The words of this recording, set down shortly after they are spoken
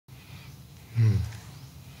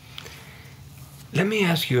Let me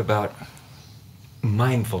ask you about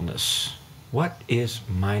mindfulness. What is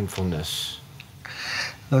mindfulness?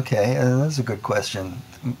 Okay, that's a good question.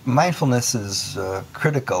 Mindfulness is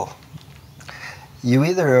critical. You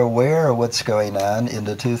either are aware of what's going on in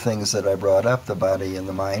the two things that I brought up, the body and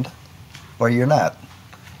the mind, or you're not.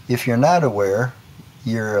 If you're not aware,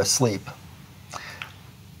 you're asleep.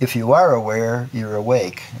 If you are aware, you're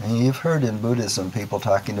awake. And you've heard in Buddhism people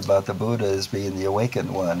talking about the Buddha as being the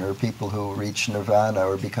awakened one, or people who reach nirvana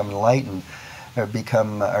or become enlightened, or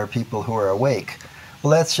are people who are awake.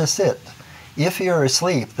 Well, that's just it. If you're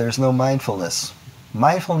asleep, there's no mindfulness.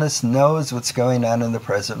 Mindfulness knows what's going on in the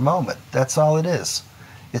present moment. That's all it is.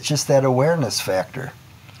 It's just that awareness factor.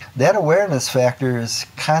 That awareness factor is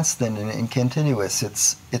constant and continuous.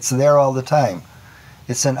 It's there all the time.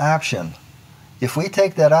 It's an option. If we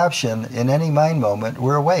take that option in any mind moment,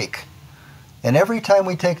 we're awake. And every time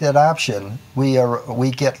we take that option,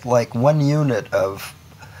 we get like 1 unit of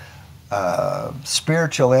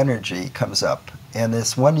spiritual energy comes up. And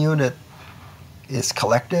this 1 unit is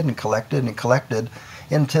collected and collected and collected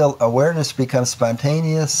until awareness becomes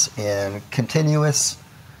spontaneous and continuous,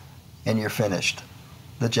 and you're finished.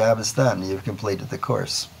 The job is done. You've completed the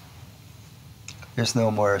course. There's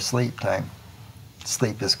no more sleep time.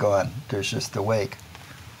 Sleep is gone. There's just awake.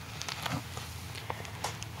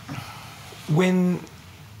 When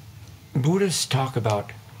Buddhists talk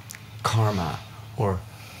about karma or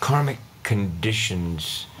karmic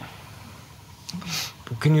conditions,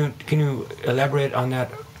 can you elaborate on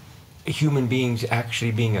that? Human beings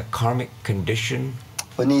actually being a karmic condition?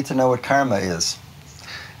 We need to know what karma is.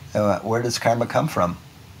 Where does karma come from?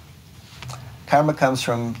 Karma comes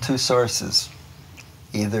from 2 sources.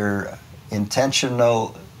 Either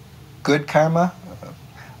intentional good karma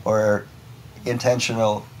or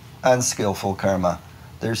intentional unskillful karma.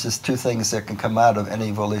 There's just 2 things that can come out of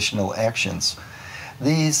any volitional actions.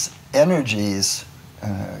 These energies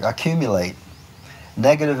accumulate.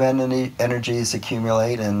 Negative energies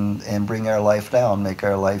accumulate and bring our life down, make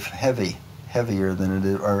our life heavier than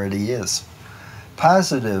it already is.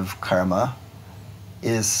 Positive karma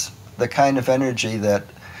is the kind of energy that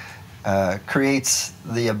creates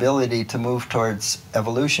the ability to move towards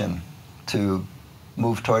evolution, to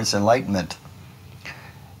move towards enlightenment.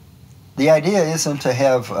 The idea isn't to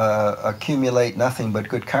have accumulate nothing but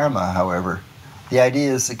good karma, however. The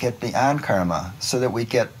idea is to get beyond karma so that we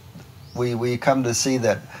come to see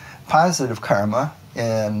that positive karma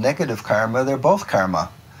and negative karma, they're both karma.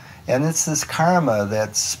 And it's this karma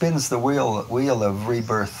that spins the wheel of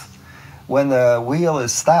rebirth. When the wheel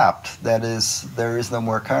is stopped, that is, there is no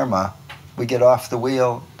more karma. We get off the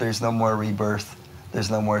wheel, there's no more rebirth,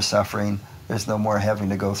 there's no more suffering, there's no more having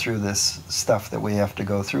to go through this stuff that we have to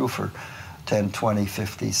go through for 10, 20,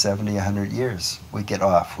 50, 70, 100 years. We get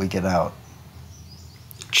off, we get out.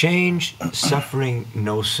 Change, suffering,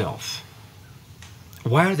 no self.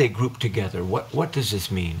 Why are they grouped together? What does this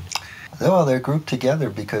mean? Well, they're grouped together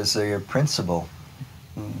because they're principle.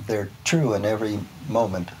 They're true in every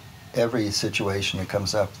moment. Every situation that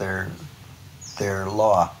comes up, they're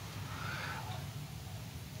law.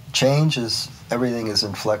 Change is, everything is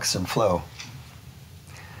in flux and flow.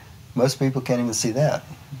 Most people can't even see that.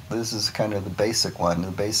 This is kind of the basic one,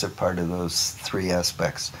 the basic part of those 3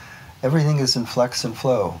 aspects. Everything is in flux and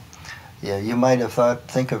flow. Yeah, you might have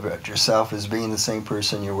think of yourself as being the same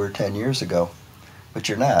person you were 10 years ago, but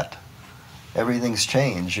you're not. Everything's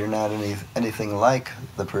changed. You're not anything like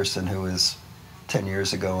the person who was 10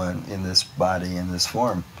 years ago in this body, in this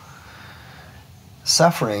form.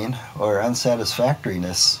 Suffering or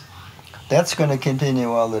unsatisfactoriness, that's going to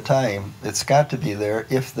continue all the time. It's got to be there.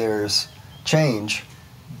 If there's change,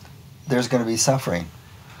 there's going to be suffering.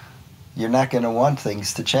 You're not going to want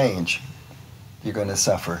things to change. You're going to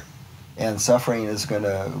suffer. And suffering is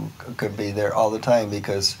could be there all the time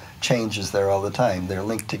because change is there all the time. They're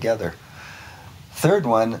linked together. Third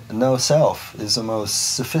one, no self, is the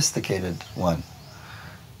most sophisticated one.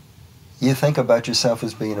 You think about yourself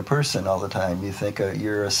as being a person all the time. You think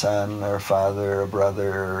you're a son or a father or a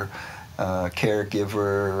brother or a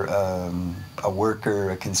caregiver, a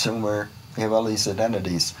worker, a consumer. You have all these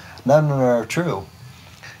identities. None of them are true.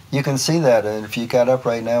 You can see that if you got up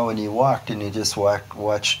right now and you walked and you just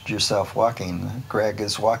watched yourself walking. Greg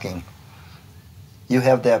is walking. You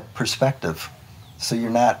have that perspective. So you're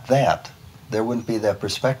not that. There wouldn't be that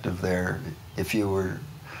perspective there if you were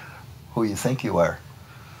who you think you are.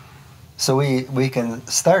 So we can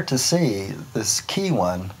start to see this key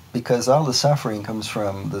one, because all the suffering comes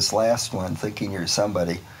from this last one, thinking you're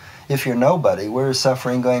somebody. If you're nobody, where is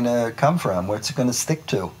suffering going to come from? What's it going to stick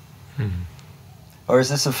to? Mm-hmm. Or is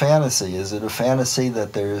this a fantasy? Is it a fantasy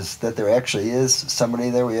that there actually is somebody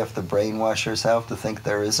there? We have to brainwash ourselves to think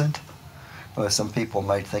there isn't? Well, some people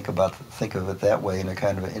might think of it that way, in a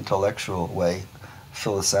kind of an intellectual way,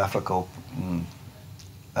 philosophical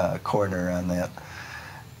corner on that.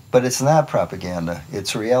 But it's not propaganda.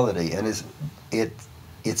 It's reality, and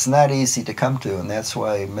it's not easy to come to, and that's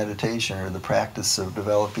why meditation, or the practice of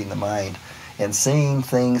developing the mind and seeing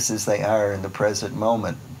things as they are in the present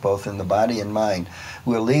moment, both in the body and mind,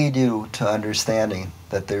 will lead you to understanding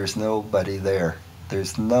that there's nobody there.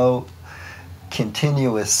 There's no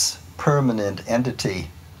continuous, permanent entity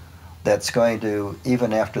that's going to,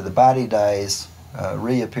 even after the body dies,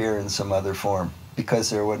 reappear in some other form,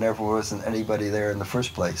 because there never wasn't anybody there in the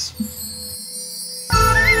first place.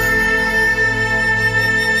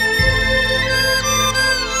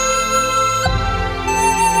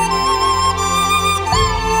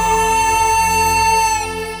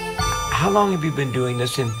 How long have you been doing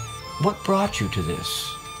this, and what brought you to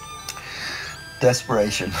this?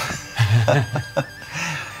 Desperation.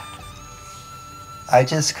 I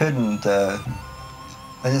just couldn't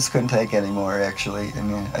take any more, actually. I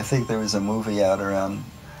mean, I think there was a movie out around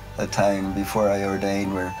the time before I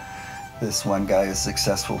ordained where this one guy, a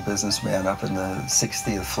successful businessman up in the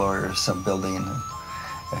 60th floor of some building,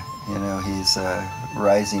 you know, he's a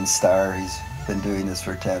rising star. He's been doing this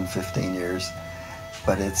for 10, 15 years.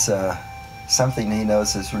 But it's something he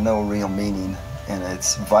knows has no real meaning, and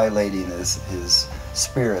it's violating his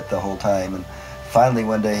spirit the whole time. And finally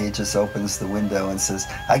one day he just opens the window and says,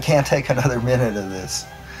 "I can't take another minute of this."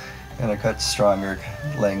 And a cut stronger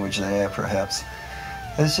language than that, perhaps.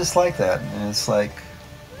 It's just like that. And it's like,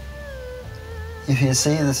 if you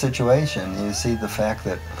see the situation, you see the fact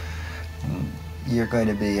that you're going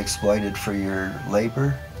to be exploited for your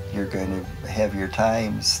labor, you're going to have your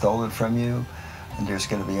time stolen from you, and there's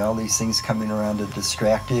going to be all these things coming around to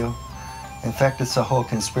distract you. In fact, it's a whole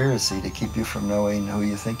conspiracy to keep you from knowing who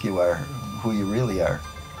you think you are, who you really are.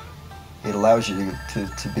 It allows you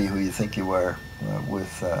to be who you think you are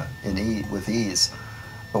with ease.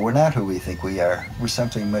 But we're not who we think we are. We're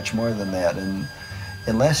something much more than that. And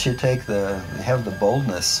unless you have the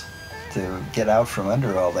boldness to get out from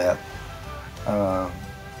under all that,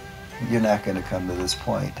 you're not going to come to this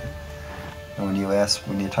point. And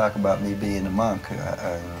when you talk about me being a monk,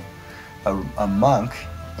 a monk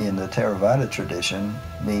in the Theravada tradition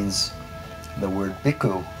means, the word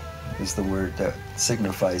Bikkhu is the word that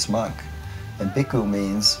signifies monk. And Bikkhu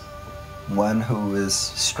means one who is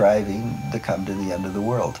striving to come to the end of the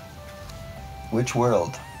world. Which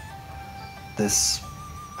world? This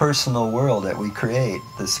personal world that we create,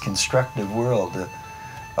 this constructive world,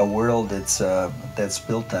 a world that's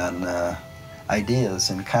built on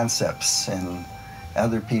ideas and concepts and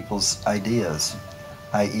other people's ideas,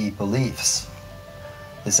 i.e. beliefs.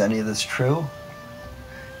 Is any of this true?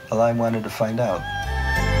 Well, I wanted to find out.